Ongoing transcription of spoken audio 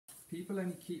People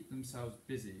only keep themselves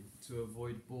busy to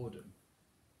avoid boredom.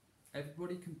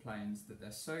 Everybody complains that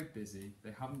they're so busy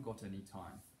they haven't got any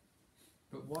time.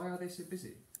 But why are they so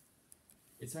busy?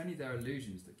 It's only their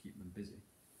illusions that keep them busy.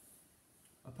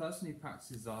 A person who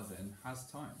practices Zazen has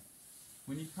time.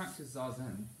 When you practice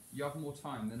Zazen, you have more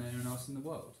time than anyone else in the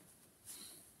world.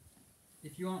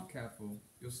 If you aren't careful,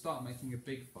 you'll start making a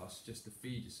big fuss just to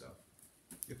feed yourself.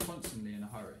 You're constantly in a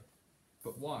hurry.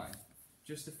 But why?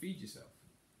 Just to feed yourself.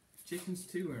 Chickens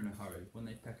too are in a hurry when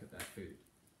they peck at their food.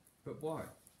 But why?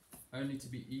 Only to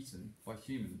be eaten by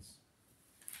humans.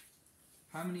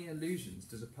 How many illusions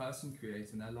does a person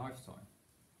create in their lifetime?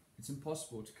 It's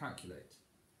impossible to calculate.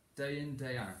 Day in,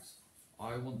 day out,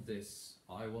 I want this,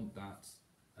 I want that.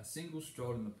 A single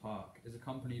stroll in the park is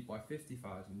accompanied by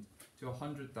 50,000 to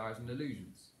 100,000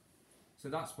 illusions. So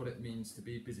that's what it means to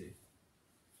be busy.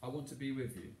 I want to be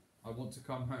with you. I want to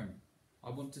come home. I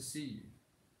want to see you.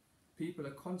 People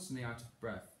are constantly out of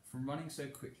breath from running so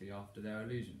quickly after their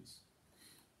illusions.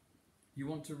 You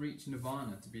want to reach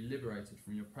nirvana to be liberated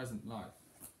from your present life.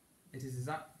 It is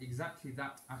exactly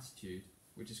that attitude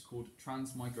which is called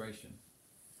transmigration.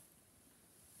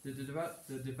 The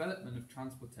development of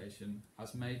transportation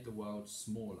has made the world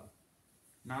smaller.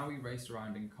 Now we race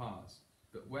around in cars.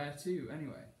 But where to,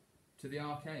 anyway? To the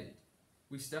arcade.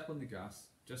 We step on the gas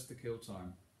just to kill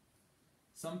time.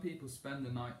 Some people spend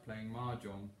the night playing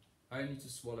mahjong only to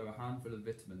swallow a handful of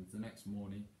vitamins the next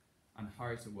morning and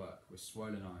hurry to work with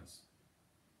swollen eyes.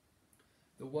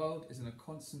 The world is in a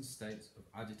constant state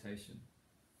of agitation.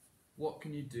 What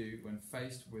can you do when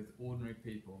faced with ordinary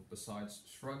people besides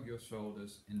shrug your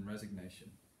shoulders in resignation?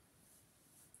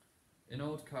 In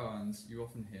old koans you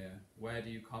often hear, "Where do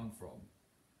you come from?"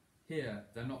 Here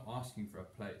they're not asking for a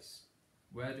place.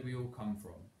 Where do we all come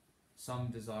from?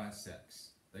 Some desire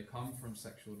sex. They come from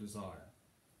sexual desire.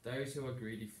 Those who are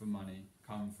greedy for money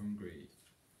come from greed.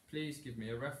 Please give me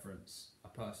a reference. A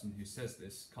person who says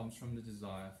this comes from the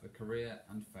desire for career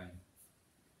and fame.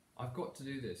 I've got to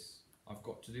do this. I've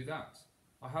got to do that.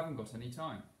 I haven't got any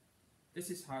time. This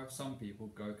is how some people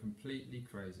go completely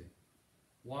crazy.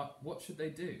 What should they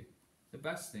do? The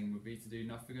best thing would be to do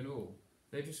nothing at all.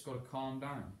 They've just got to calm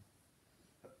down.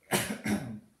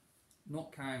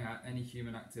 Not carrying out any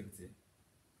human activity.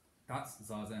 That's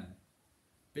Zazen.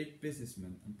 Big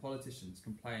businessmen and politicians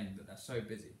complain that they're so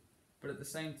busy, but at the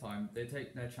same time they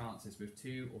take their chances with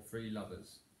 2 or 3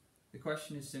 lovers. The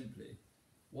question is simply,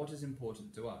 what is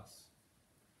important to us?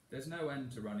 There's no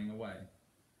end to running away.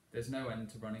 There's no end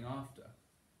to running after.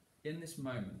 In this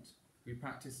moment, we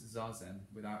practice Zazen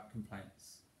without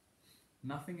complaints.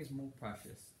 Nothing is more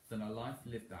precious than a life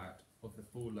lived out of the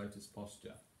full lotus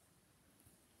posture.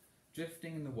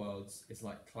 Drifting in the worlds is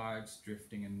like clouds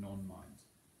drifting in non-mind.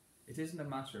 It isn't a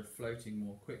matter of floating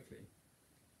more quickly.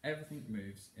 Everything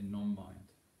moves in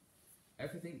non-mind.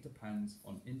 Everything depends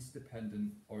on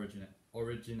interdependent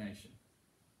origination.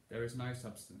 There is no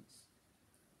substance.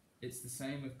 It's the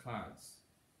same with clouds.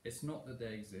 It's not that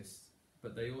they exist,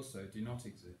 but they also do not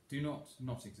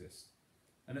exist.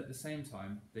 And at the same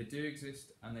time, they do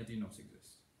exist and they do not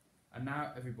exist. And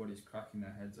now everybody's cracking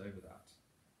their heads over that.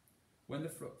 When the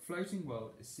floating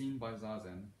world is seen by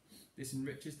Zazen, this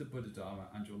enriches the Buddha Dharma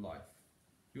and your life.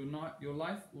 Your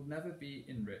life will never be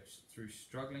enriched through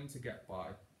struggling to get by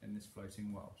in this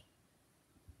floating world.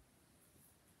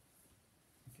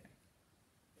 Okay.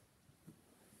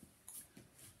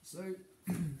 So,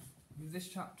 with this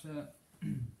chapter,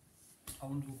 I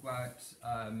want to talk about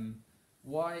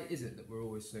why is it that we're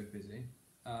always so busy?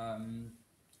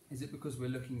 Is it because we're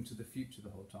looking to the future the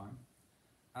whole time?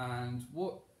 And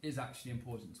what is actually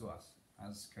important to us,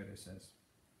 as Kodo says?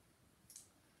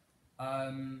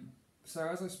 So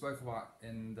as I spoke about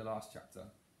in the last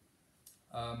chapter,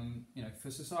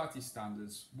 for society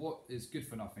standards, what is good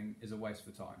for nothing is a waste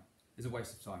of time.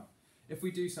 If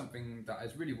we do something that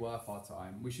is really worth our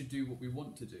time, we should do what we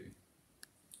want to do.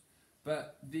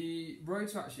 But the road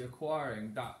to actually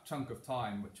acquiring that chunk of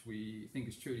time, which we think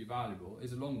is truly valuable,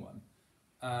 is a long one.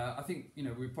 I think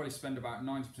we probably spend about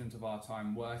 90% of our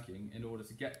time working in order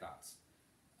to get that,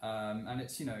 and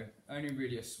it's only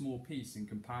really a small piece in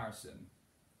comparison.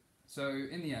 So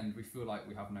in the end, we feel like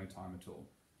we have no time at all.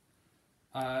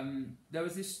 There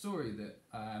was this story that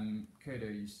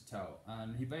Kodo used to tell,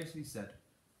 and he basically said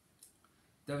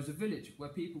there was a village where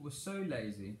people were so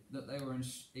lazy that they were in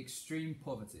extreme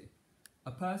poverty.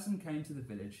 A person came to the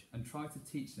village and tried to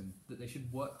teach them that they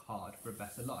should work hard for a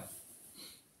better life.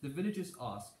 The villagers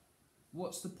asked,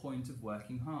 "What's the point of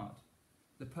working hard?"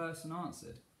 The person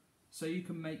answered, "So you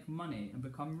can make money and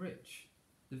become rich."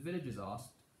 The villagers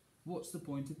asked, "What's the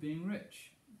point of being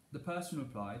rich?" The person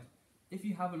replied, "If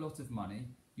you have a lot of money,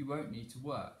 you won't need to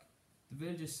work. The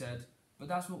villagers said, but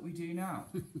that's what we do now.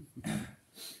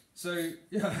 So,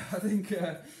 yeah, I think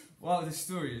while this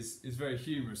story is very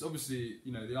humorous, obviously,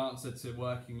 you know, the answer to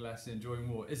working less and enjoying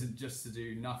more isn't just to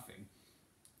do nothing.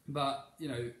 But, you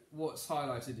know, what's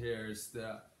highlighted here is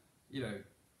that, you know,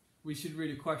 we should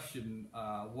really question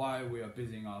why we are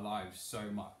busying our lives so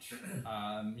much.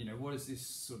 You know, what is this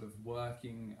sort of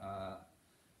working,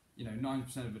 you know,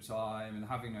 90% of the time and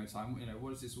having no time, you know,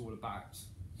 what is this all about?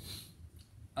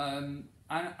 And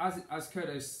as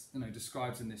Kodo, you know,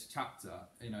 describes in this chapter,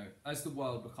 you know, as the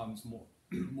world becomes more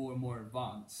and more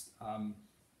advanced,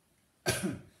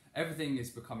 everything is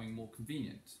becoming more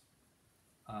convenient.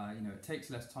 You know, it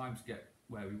takes less time to get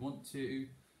where we want to,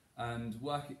 and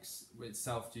work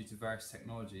itself, due to various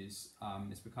technologies,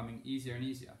 is becoming easier and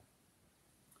easier.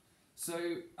 So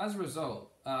as a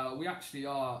result, we actually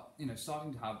are, you know,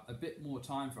 starting to have a bit more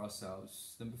time for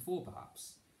ourselves than before,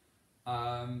 perhaps.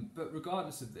 But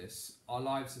regardless of this, our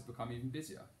lives have become even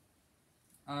busier.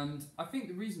 And I think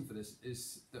the reason for this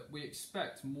is that we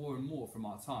expect more and more from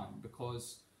our time,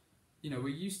 because, you know, we're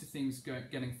used to things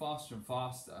getting faster and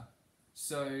faster.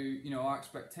 So, you know, our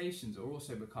expectations are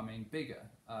also becoming bigger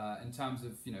in terms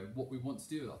of, you know, what we want to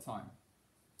do with our time.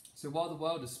 So while the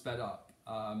world has sped up,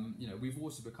 you know, we've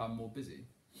also become more busy.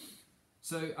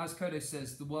 So as Kodo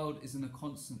says, the world is in a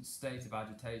constant state of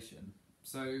agitation.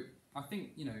 So I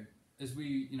think, you know, as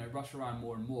we, you know, rush around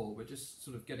more and more, we're just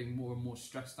sort of getting more and more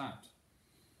stressed out.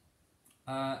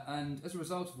 And as a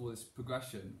result of all this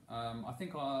progression, I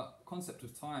think our concept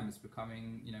of time is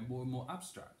becoming, you know, more and more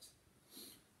abstract.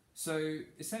 So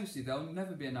essentially, there'll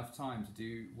never be enough time to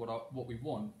do what we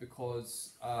want,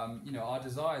 because you know, our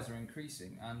desires are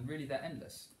increasing, and really they're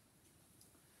endless.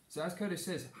 So as Kodo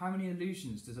says, how many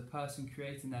illusions does a person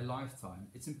create in their lifetime?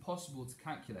 It's impossible to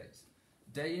calculate.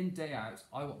 Day in, day out,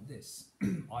 I want this,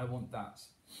 I want that.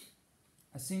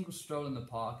 A single stroll in the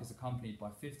park is accompanied by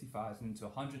 50,000 to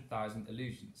 100,000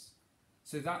 illusions.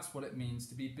 So that's what it means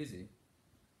to be busy.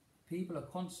 People are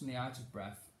constantly out of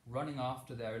breath, running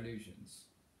after their illusions.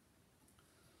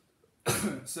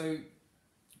 So,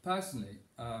 personally,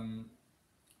 I'm,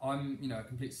 you know, a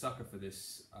complete sucker for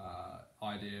this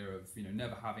idea of, you know,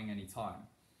 never having any time,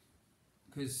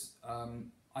 because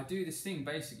I do this thing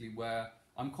basically where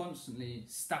I'm constantly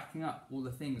stacking up all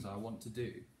the things I want to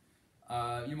do.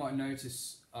 You might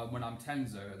notice when I'm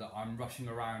Tenzo that I'm rushing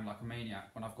around like a maniac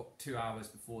when I've got 2 hours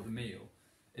before the meal.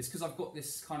 It's because I've got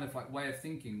this kind of like way of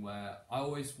thinking where I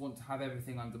always want to have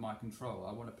everything under my control.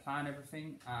 I want to plan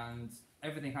everything, and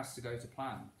everything has to go to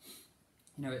plan.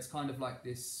 You know, it's kind of like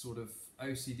this sort of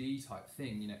OCD type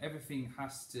thing. You know, everything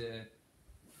has to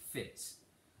fit,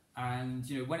 and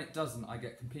you know, when it doesn't, I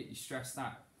get completely stressed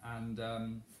out. And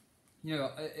you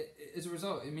know, as a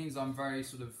result, it means I'm very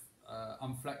sort of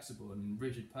unflexible and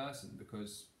rigid person,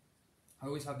 because I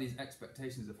always have these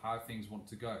expectations of how things want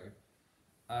to go.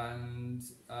 And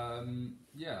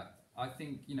yeah, I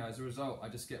think, you know, as a result, I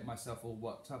just get myself all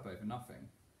worked up over nothing.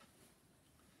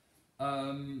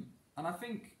 And I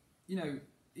think, you know,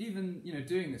 even, you know,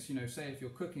 doing this, you know, say if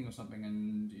you're cooking or something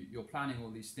and you're planning all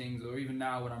these things, or even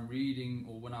now when I'm reading,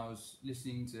 or when I was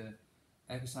listening to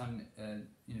Eko-san,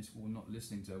 you know, well, not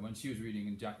listening to her, when she was reading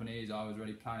in Japanese, I was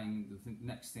already planning the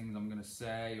next things I'm going to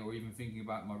say, or even thinking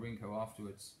about my rinko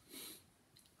afterwards.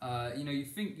 You know, you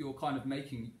think you're kind of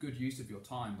making good use of your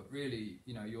time, but really,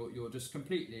 you know, you're just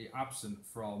completely absent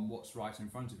from what's right in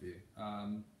front of you.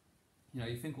 You know,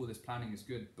 you think all this planning is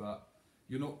good, but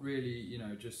you're not really, you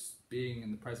know, just being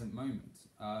in the present moment.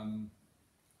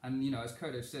 And, you know, as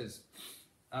Kodo says,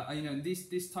 you know,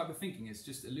 this type of thinking is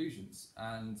just illusions.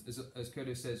 And as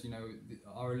Kodo says, you know,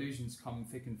 our illusions come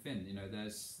thick and thin. You know,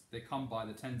 they come by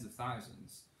the tens of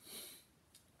thousands.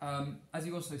 As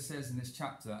he also says in this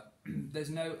chapter, there's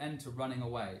no end to running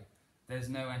away. There's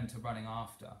no end to running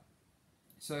after.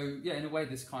 So yeah, in a way,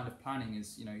 this kind of planning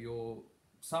is, you know, you're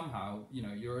somehow, you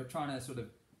know, you're trying to sort of,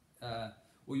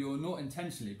 or you're not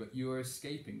intentionally, but you're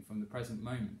escaping from the present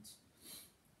moment.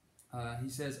 He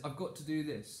says, I've got to do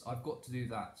this, I've got to do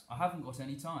that, I haven't got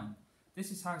any time.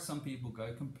 This is how some people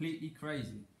go completely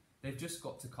crazy. They've just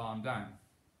got to calm down.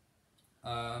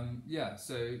 Yeah,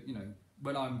 so, you know,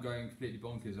 when I'm going completely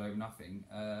bonkers over nothing,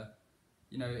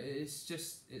 you know, it's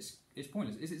just, it's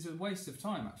pointless. It's a waste of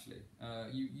time, actually.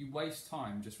 You waste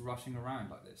time just rushing around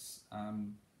like this.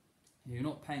 You're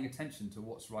not paying attention to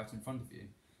what's right in front of you.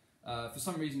 For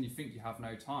some reason you think you have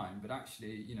no time, but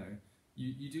actually, you know,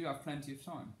 you do have plenty of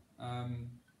time.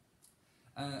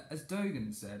 As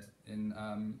Dogen said in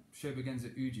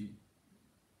Shobogenzo Uji,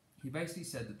 he basically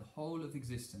said that the whole of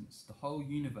existence, the whole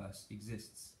universe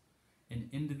exists in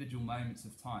individual moments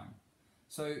of time.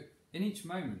 So in each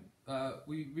moment,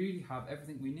 we really have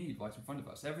everything we need right in front of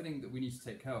us. Everything that we need to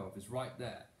take care of is right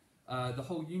there. The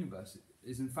whole universe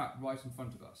is in fact right in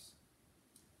front of us.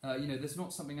 There's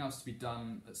not something else to be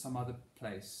done at some other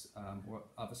place or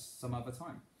some other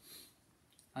time.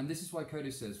 And this is why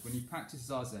Kodo says, when you practice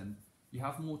Zazen, you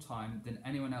have more time than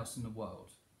anyone else in the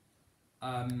world.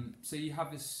 So you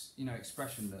have this,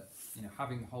 expression that,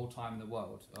 having the whole time in the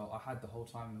world, or I had the whole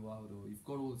time in the world, or you've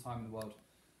got all the time in the world.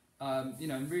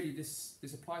 And really this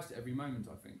applies to every moment,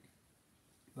 I think.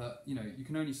 But, you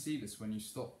can only see this when you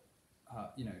stop,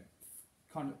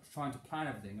 kind of trying to plan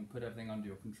everything and put everything under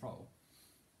your control.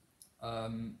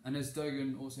 And as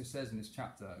Dogen also says in this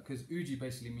chapter, because Uji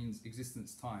basically means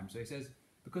existence time. So he says,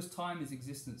 because time is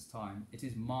existence time, it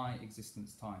is my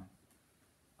existence time.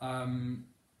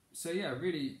 So yeah,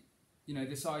 really,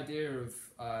 this idea of,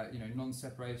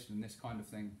 non-separation and this kind of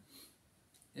thing,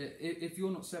 if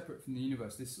you're not separate from the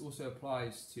universe, this also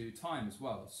applies to time as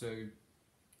well. So,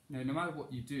 no matter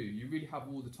what you do, you really have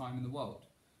all the time in the world.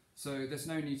 So there's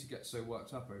no need to get so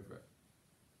worked up over it.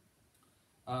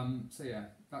 So yeah,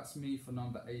 that's me for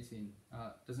number 18.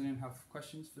 Does anyone have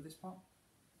questions for this part?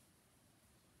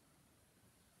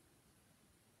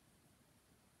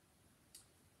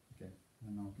 Okay,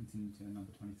 and I'll continue to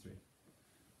number 23.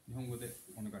 日本語で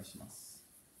お願いします。